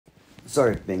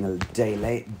Sorry for being a day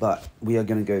late, but we are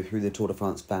going to go through the Tour de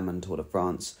France Femme and Tour de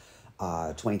France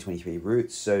 2023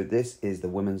 routes. So this is the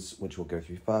women's, which we'll go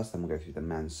through first, then we'll go through the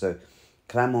men's. So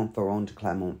Clermont-Ferrand to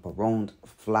Clermont-Ferrand,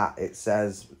 flat, it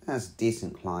says, that's a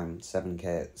decent climb,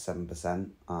 7k at 7%.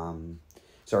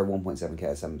 1.7k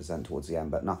at 7% towards the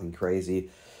end, but nothing crazy.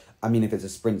 I mean, if it's a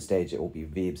sprint stage, it will be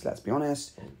Vibes, let's be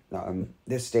honest.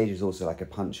 This stage is also like a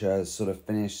puncher sort of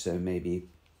finish, so maybe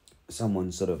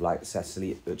someone sort of like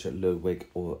Cecily Ludwig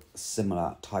or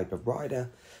similar type of rider.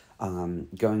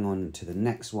 Going on to the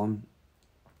next one,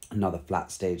 another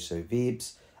flat stage, so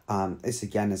Vibes. This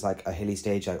again is like a hilly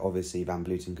stage. Like obviously Van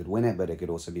Vleuten could win it, but it could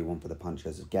also be one for the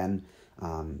punchers again.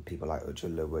 People like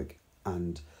Ludwig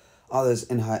and others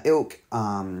in her ilk.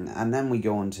 And then we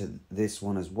go on to this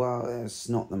one as well. It's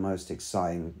not the most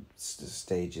exciting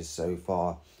stages so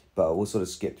far, but we'll sort of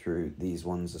skip through these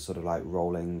ones. Are sort of like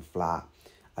rolling flat.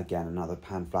 Again, another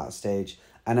pan flat stage.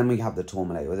 And then we have the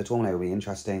Tourmalet. Well, the Tourmalet will be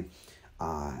interesting.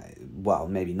 Well,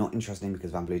 maybe not interesting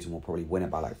because Van Vleuten will probably win it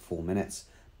by like 4 minutes.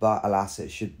 But alas, it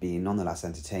should be nonetheless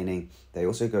entertaining. They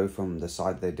also go from the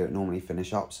side they don't normally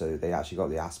finish up. So they actually got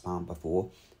the Aspin before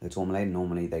the Tourmalet.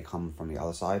 Normally they come from the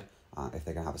other side if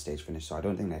they're going to have a stage finish. So I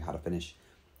don't think they've had a finish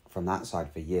from that side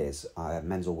for years,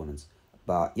 men's or women's.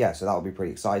 But yeah, so that will be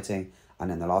pretty exciting. And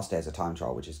then the last day is a time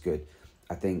trial, which is good.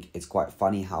 I think it's quite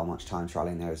funny how much time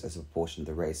trialing there is as a proportion of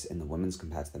the race in the women's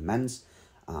compared to the men's,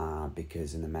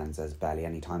 because in the men's there's barely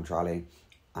any time trialing,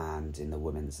 and in the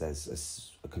women's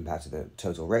there's compared to the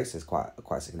total race there's quite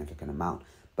a significant amount.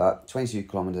 But 22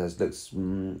 kilometers looks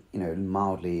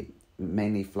mildly,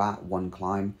 mainly flat, one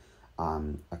climb,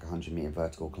 like a 100-meter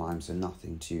vertical climb, so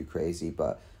nothing too crazy.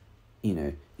 But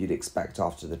you'd expect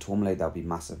after the Tourmalet there'll be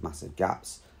massive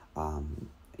gaps.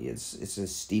 It's a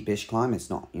steepish climb. It's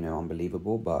not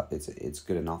unbelievable, but it's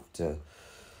good enough to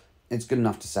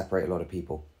separate a lot of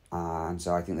people. And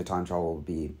so I think the time trial will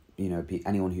be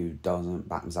anyone who doesn't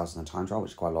back themselves in the time trial,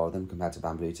 which is quite a lot of them compared to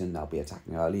Van Vleuten, they'll be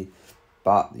attacking early.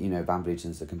 But Van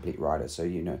Vleuten's the complete rider, so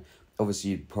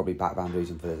obviously you'd probably back Van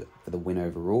Vleuten for the win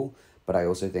overall. But I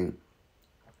also think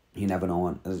you never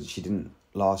know. She didn't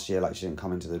last year, she didn't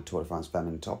come into the Tour de France Femme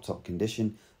in top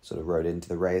condition. Sort of rode into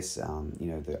the race.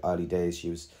 The early days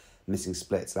she was missing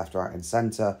splits left, right, and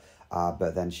centre,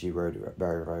 but then she rode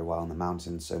very, very well on the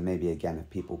mountain. So maybe again, if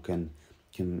people can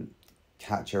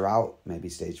catch her out, maybe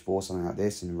stage 4, something like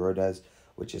this in Rodez,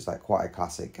 which is like quite a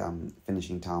classic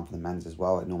finishing town for the men's as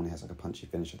well. It normally has like a punchy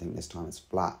finish. I think this time it's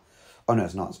flat. Oh no,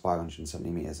 it's not. It's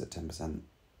 570 meters at 10%.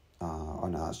 Oh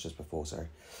no, that's just before. Sorry.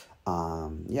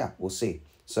 Yeah, we'll see.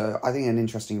 So I think an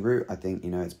interesting route. I think,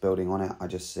 it's building on it. I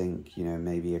just think,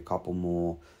 maybe a couple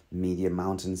more medium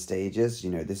mountain stages.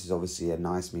 This is obviously a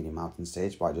nice medium mountain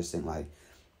stage, but I just think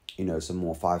some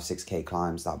more 5-6k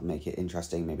climbs that would make it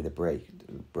interesting. Maybe the break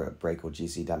or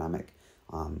GC dynamic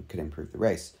could improve the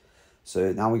race.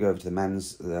 So now we go over to the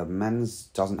men's. The men's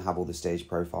doesn't have all the stage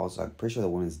profiles. I'm pretty sure the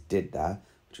women's did there,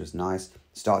 which was nice.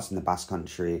 Starts in the Basque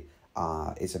Country.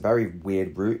 It's a very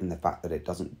weird route in the fact that it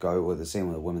doesn't go, or the same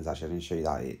with the women's. Actually, I didn't show you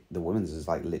that. The women's is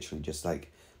like literally just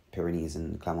like Pyrenees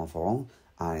and Clermont-Ferrand,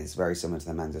 and it's very similar to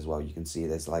the men's as well. You can see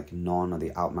there's like none on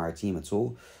the Alpes-Maritimes at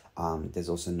all. There's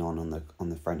also none on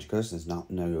the French coast. There's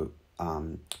no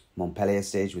Montpellier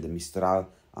stage with the Mistral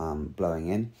blowing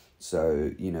in.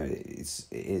 So it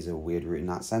is a weird route in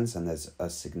that sense, and there's a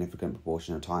significant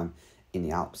proportion of time in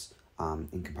the Alps.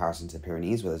 In comparison to the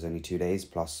Pyrenees, where there's only 2 days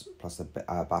plus the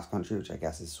Basque Country, which I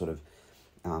guess is sort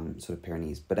of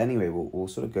Pyrenees. But anyway, we'll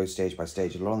sort of go stage by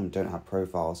stage. A lot of them don't have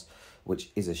profiles,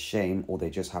 which is a shame, or they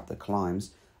just have the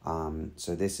climbs.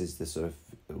 So this is the sort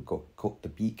of got Côte de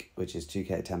Pique, which is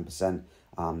 2k at 10%.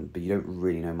 But you don't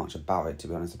really know much about it, to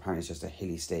be honest. Apparently, it's just a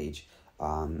hilly stage.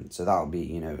 So that'll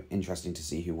be interesting to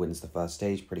see who wins the first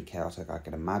stage. Pretty chaotic, I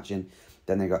can imagine.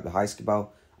 Then they got the Heiskebel,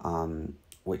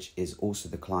 which is also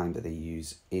the climb that they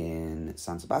use in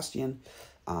San Sebastian.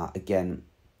 Again,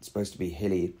 it's supposed to be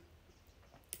hilly,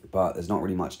 but there's not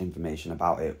really much information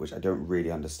about it, which I don't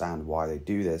really understand why they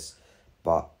do this,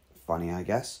 but funny, I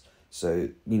guess. So,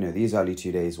 these early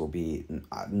 2 days will be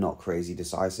not crazy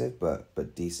decisive,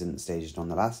 but decent stages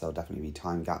nonetheless. There'll definitely be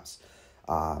time gaps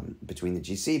between the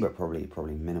GC, but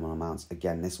probably minimal amounts.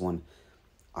 Again, this one,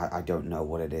 I don't know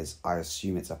what it is. I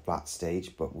assume it's a flat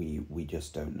stage, but we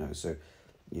just don't know. So,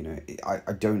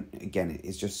 I don't, again,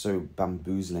 it's just so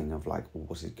bamboozling of like,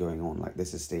 what is going on? Like,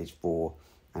 this is stage 4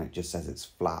 and it just says it's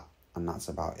flat and that's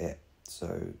about it.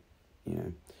 So,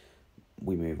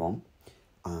 we move on.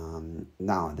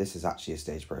 Now this is actually a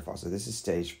stage profile. So this is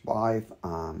stage 5,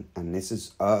 and this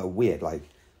is weird. Like,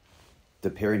 the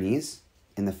Pyrenees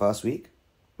in the first week,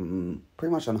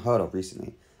 pretty much unheard of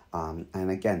recently.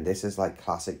 And again, this is like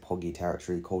classic Poggy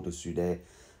territory, Col de Soude,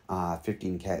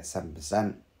 15k at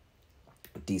 7%.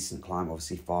 Decent climb,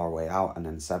 obviously far away out, and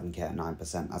then 7k at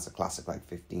 9%. That's a classic like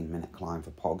 15-minute climb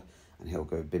for Pog, and he'll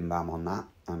go bim bam on that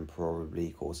and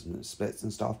probably cause some splits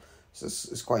and stuff. So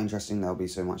it's quite interesting. There'll be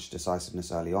so much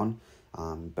decisiveness early on.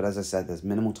 But as I said, there's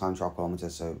minimal time trial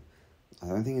kilometers, so I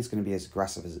don't think it's going to be as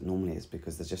aggressive as it normally is,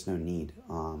 because there's just no need,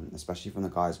 especially from the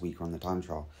guys weaker on the time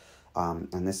trial.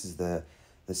 And this is the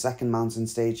second mountain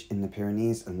stage in the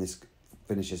Pyrenees, and this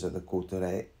finishes at the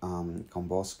Courtrai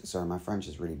Combosque. Sorry, my French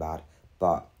is really bad,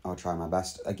 but I'll try my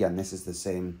best. Again, this is the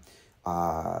same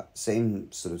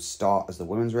sort of start as the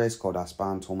women's race, called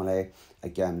Aspin Tourmalet.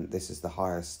 Again, this is the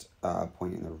highest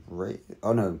point in the race.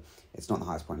 Oh no, it's not the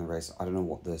highest point in the race. I don't know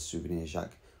what the Souvenir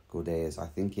Jacques Gourdet is. I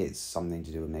think it's something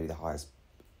to do with maybe the highest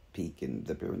peak in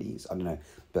the Pyrenees. I don't know.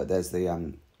 But there's the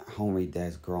Henri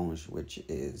des Granges, which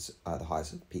is the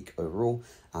highest peak overall,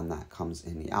 and that comes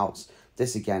in the Alps.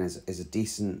 This again is a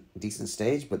decent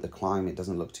stage, but the climb, it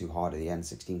doesn't look too hard at the end.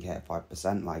 16k at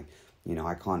 5%. Like, you know,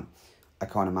 I can't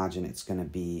imagine it's going to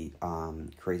be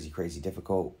crazy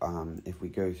difficult. If we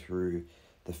go through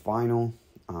the final,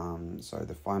 so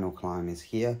the final climb is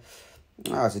here.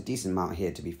 Oh, it's a decent amount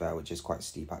here, to be fair, which is quite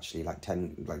steep actually, like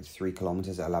 3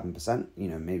 kilometers at 11%. You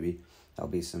know, maybe there'll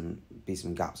be some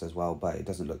gaps as well, but it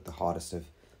doesn't look the hardest of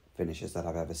finishes that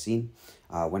I've ever seen.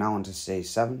 We're now on to stage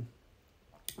 7,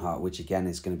 which again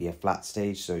is going to be a flat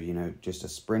stage, so, you know, just a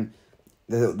sprint.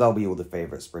 They'll be all the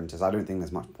favourite sprinters. I don't think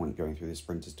there's much point going through the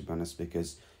sprinters, to be honest,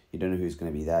 because you don't know who's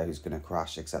going to be there, who's going to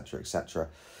crash, etc, etc.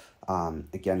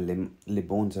 Again, Le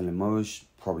Bon to Limoges,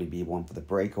 probably be one for the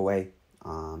breakaway.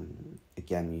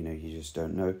 Again, you know, you just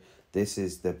don't know. This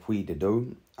is the Puy de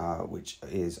Dôme, which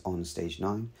is on stage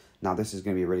 9. Now, this is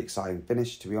going to be a really exciting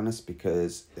finish, to be honest,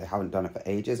 because they haven't done it for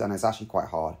ages, and it's actually quite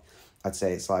hard. I'd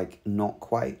say it's like not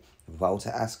quite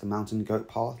Vuelta-esque mountain goat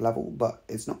path level, but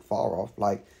it's not far off.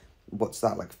 Like, what's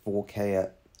that, like 4k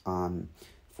at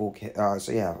 4k?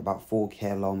 So yeah, about 4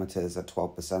 kilometers at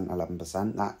 12%,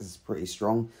 11%. That is pretty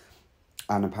strong.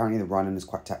 And apparently the running is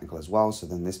quite technical as well, so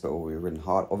then this bit will be ridden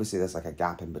hard. Obviously there's like a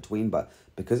gap in between, but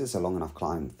because it's a long enough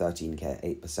climb, 13k at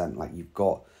 8%, like you've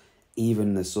got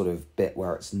even the sort of bit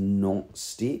where it's not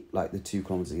steep, like the 2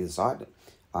 kilometers either side,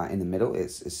 in the middle,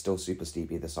 it's still super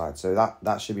steep either side. So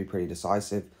that should be pretty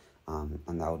decisive, and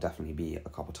there'll definitely be a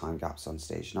couple time gaps on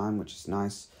stage 9, which is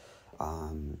nice.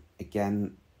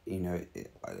 Again, you know,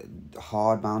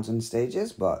 hard mountain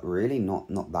stages, but really not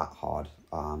that hard.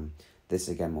 This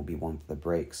again will be one for the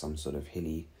break, some sort of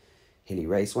hilly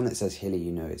race. When it says hilly,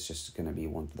 you know, it's just going to be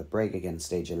one for the break. Again,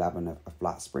 stage 11, a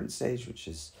flat sprint stage, which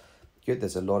is good.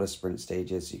 There's a lot of sprint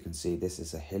stages. You can see this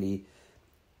is a hilly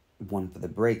one for the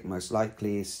break, most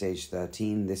likely. Stage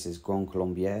 13, this is Grand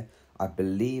Colombier. I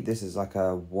believe this is like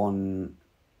a one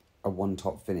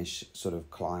top finish sort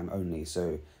of climb only.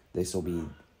 So it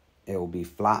will be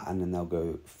flat, and then they'll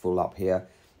go full up here.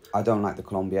 I don't like the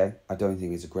Colombier. I don't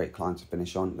think it's a great climb to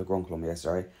finish on. The Grand Colombier,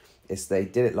 sorry. They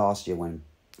did it last year when,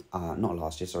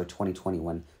 2020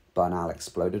 when Bernal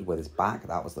exploded with his back.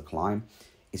 That was the climb.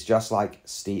 It's just like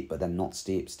steep, but then not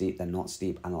steep, steep, then not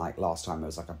steep. And like last time, it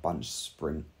was like a bunch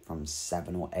sprint from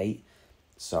 7 or 8.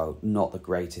 So not the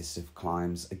greatest of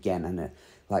climbs. Again, and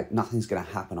like nothing's going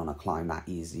to happen on a climb that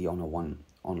easy on a one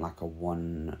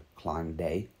climb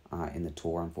day in the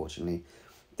Tour, unfortunately.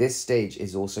 This stage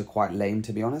is also quite lame,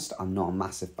 to be honest. I'm not a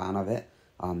massive fan of it.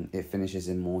 It finishes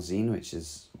in Morzine, which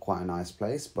is quite a nice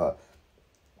place, but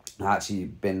I've actually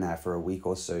been there for a week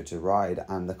or so to ride,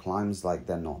 and the climbs, like,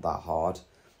 they're not that hard.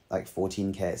 Like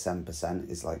 14k at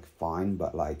 7% is like fine,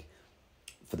 but like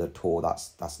for the Tour,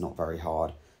 that's not very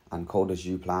hard. And Col de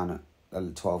Jouplan at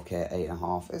 12k at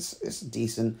 8.5, it's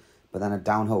decent, but then a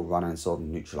downhill runner sort of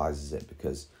neutralizes it,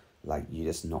 because like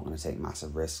you're just not going to take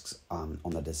massive risks on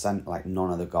the descent. Like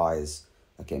none of the guys,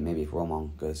 okay, maybe if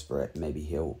Romain goes for it, maybe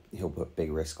he'll put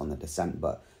big risk on the descent,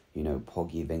 but you know,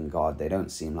 Poggy, Vingard, they don't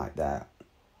seem like they're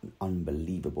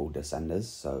unbelievable descenders.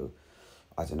 So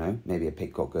I don't know, maybe a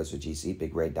Pidcock goes for GC,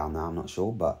 big raid down there, I'm not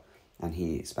sure, and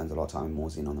he spends a lot of time in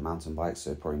Morzine on the mountain bike,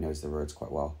 so probably knows the roads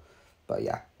quite well. But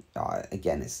yeah,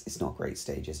 again, it's not a great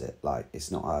stage, is it? Like,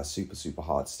 it's not a super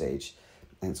hard stage,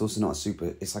 and it's also not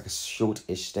it's like a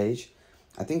short-ish stage.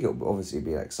 I think it will obviously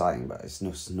be exciting, but it's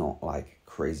not like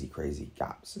crazy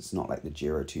gaps. It's not like the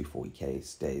Giro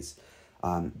 240k days.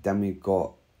 Then we've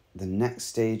got the next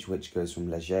stage, which goes from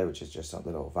Léger, which is just up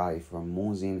the little valley from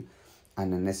Morzine,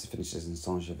 and then this finishes in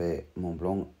Saint-Gervais, Mont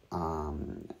Blanc.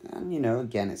 And you know,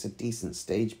 again, it's a decent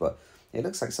stage, but it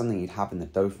looks like something you'd have in the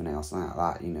Dauphiné or something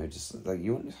like that. You know, just like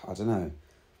I don't know.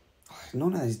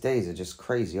 None of these days are just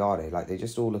crazy, are they? Like, they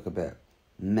just all look a bit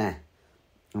meh.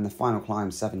 And the final climb,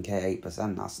 7k,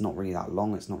 8%, that's not really that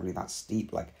long, it's not really that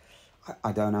steep. Like,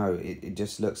 I don't know, it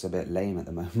just looks a bit lame at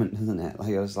the moment, doesn't it?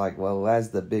 Like, I was like, well, where's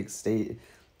the big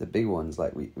ones?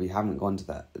 Like, we haven't gone to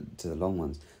the long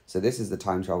ones. So this is the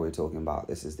time trial we were talking about.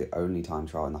 This is the only time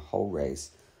trial in the whole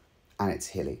race, and it's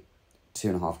hilly.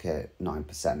 2.5k,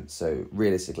 9%. So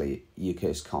realistically, you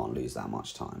just can't lose that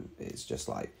much time. It's just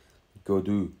like, go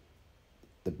do.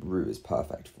 The route is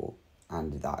perfect for,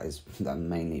 and that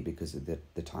mainly because of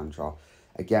the time trial.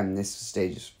 Again, this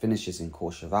stage finishes in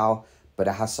Courchevel, but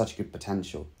it has such good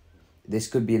potential. This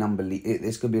could be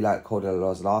this could be like Col de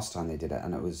Loz last time they did it,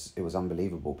 and it was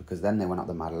unbelievable, because then they went up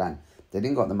the Madeleine. They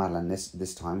didn't go up the Madeleine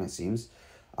this time, it seems.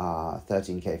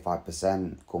 13k,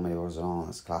 5%. Gourmet de Roselon,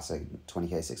 that's classic.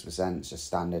 20k, 6%. It's just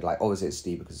standard. Like, obviously it's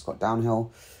steep because it's got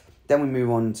downhill. Then we move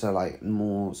on to like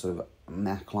more sort of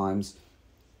meh climbs.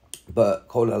 But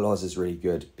Col de Loz is really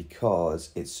good because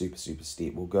it's super, super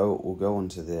steep. We'll go on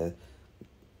to the...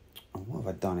 what have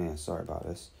I done here? Sorry about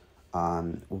this.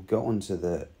 We'll go onto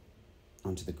the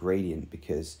gradient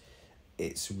because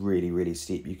it's really, really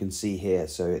steep. You can see here,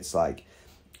 so it's like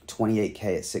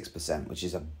 28k at 6%, which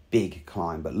is a big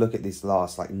climb. But look at this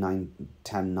last like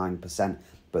 9%,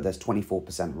 but there's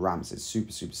 24% ramps. It's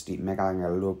super, super steep. Miguel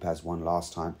Angel Lopez won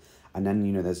last time. And then,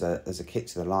 you know, there's a kick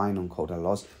to the line on Col de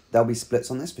Loz. There'll be splits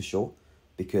on this for sure,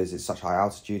 because it's such high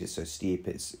altitude, it's so steep,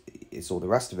 it's all the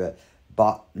rest of it.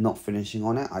 But not finishing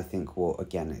on it, I think, will,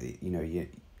 again,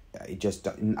 it just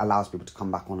allows people to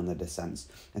come back on the descents.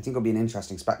 I think it'll be an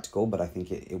interesting spectacle, but I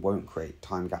think it won't create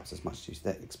time gaps as much as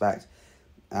you expect.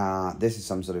 This is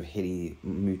some sort of hilly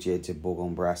Moutier to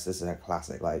Bourg-en-Bresse. This is a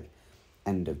classic, like,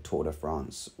 end of Tour de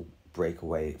France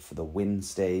breakaway for the win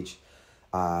stage.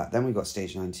 Then we've got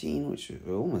stage 19, which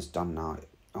we're almost done now.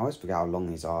 I always forget how long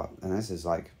these are. And this is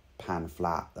like pan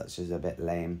flat. That's just a bit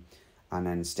lame. And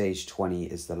then stage 20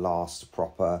 is the last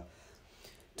proper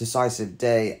decisive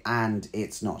day. And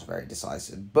it's not very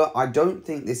decisive. But I don't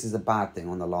think this is a bad thing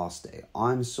on the last day.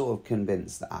 I'm sort of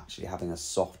convinced that actually having a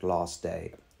soft last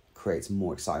day creates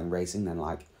more exciting racing than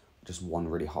like just one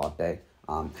really hard day.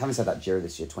 Having said that, Giro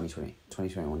this year,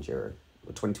 2021 Giro,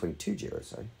 or 2022 Giro,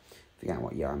 sorry. Forgetting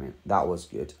what year I mean. That was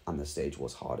good, and the stage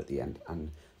was hard at the end,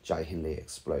 and Jai Hindley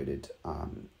exploded.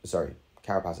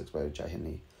 Carapaz exploded, Jai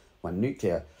Hindley went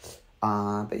nuclear.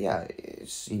 But yeah,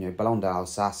 it's, you know, Ballon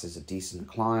d'Alsace is a decent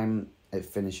climb. It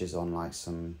finishes on like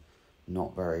some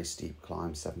not very steep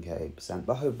climb, 7k, 8%.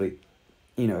 But hopefully,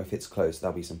 you know, if it's close,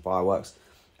 there'll be some fireworks.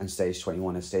 And stage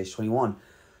 21 is stage 21.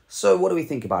 So what do we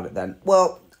think about it then?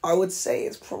 Well, I would say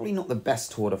it's probably not the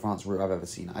best Tour de France route I've ever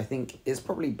seen. I think it's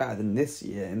probably better than this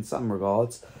year in some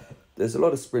regards. There's a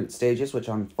lot of sprint stages, which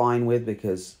I'm fine with,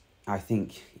 because I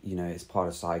think, you know, it's part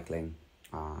of cycling,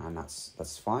 and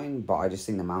that's fine. But I just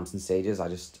think the mountain stages, I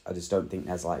just don't think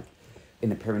there's like, in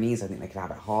the Pyrenees, I think they could have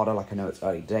it harder. Like, I know it's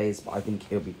early days, but I think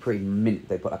it'll be pretty mint if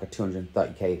they put like a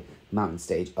 230k mountain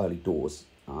stage early doors,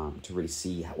 to really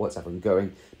see what's everyone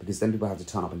going, because then people have to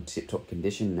turn up in tip-top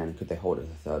condition, and then could they hold it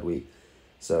the third week?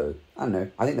 So, I don't know.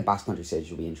 I think the Basque Country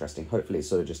stage will be interesting. Hopefully it's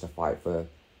sort of just a fight for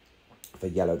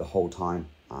yellow the whole time,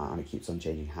 and it keeps on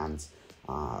changing hands.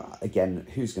 Again,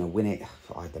 who's going to win it?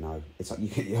 I don't know. It's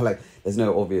like, you're like, there's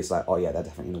no obvious, like, oh yeah, they're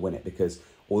definitely going to win it, because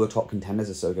all the top contenders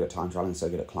are so good at time trialing, so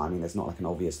good at climbing. There's not like an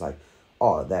obvious, like,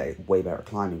 oh, they're way better at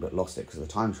climbing, but lost it because of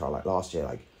the time trial. Like last year,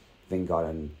 like, Vingard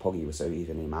and Poggi were so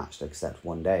evenly matched, except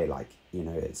one day. Like, you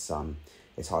know, it's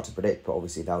hard to predict, but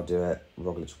obviously they'll do it.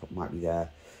 Roglic might be there.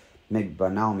 Maybe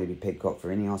Bernal, maybe Pidcock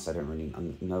for Ineos. I don't really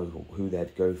know who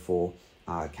they'd go for.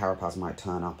 Carapaz might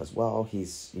turn up as well.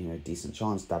 He's, you know, decent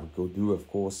chance. David Gaudu, of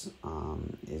course,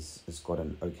 has got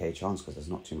an okay chance because there's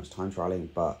not too much time trialing.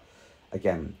 But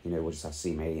again, you know, we'll just have to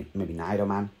see. Maybe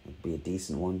Naidoman would be a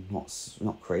decent one.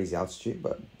 Not crazy altitude,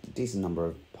 but a decent number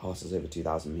of passes over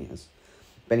 2,000 meters.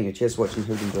 But anyway, cheers for watching.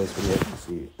 Hope you enjoyed this video. I'll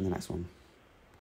see you in the next one.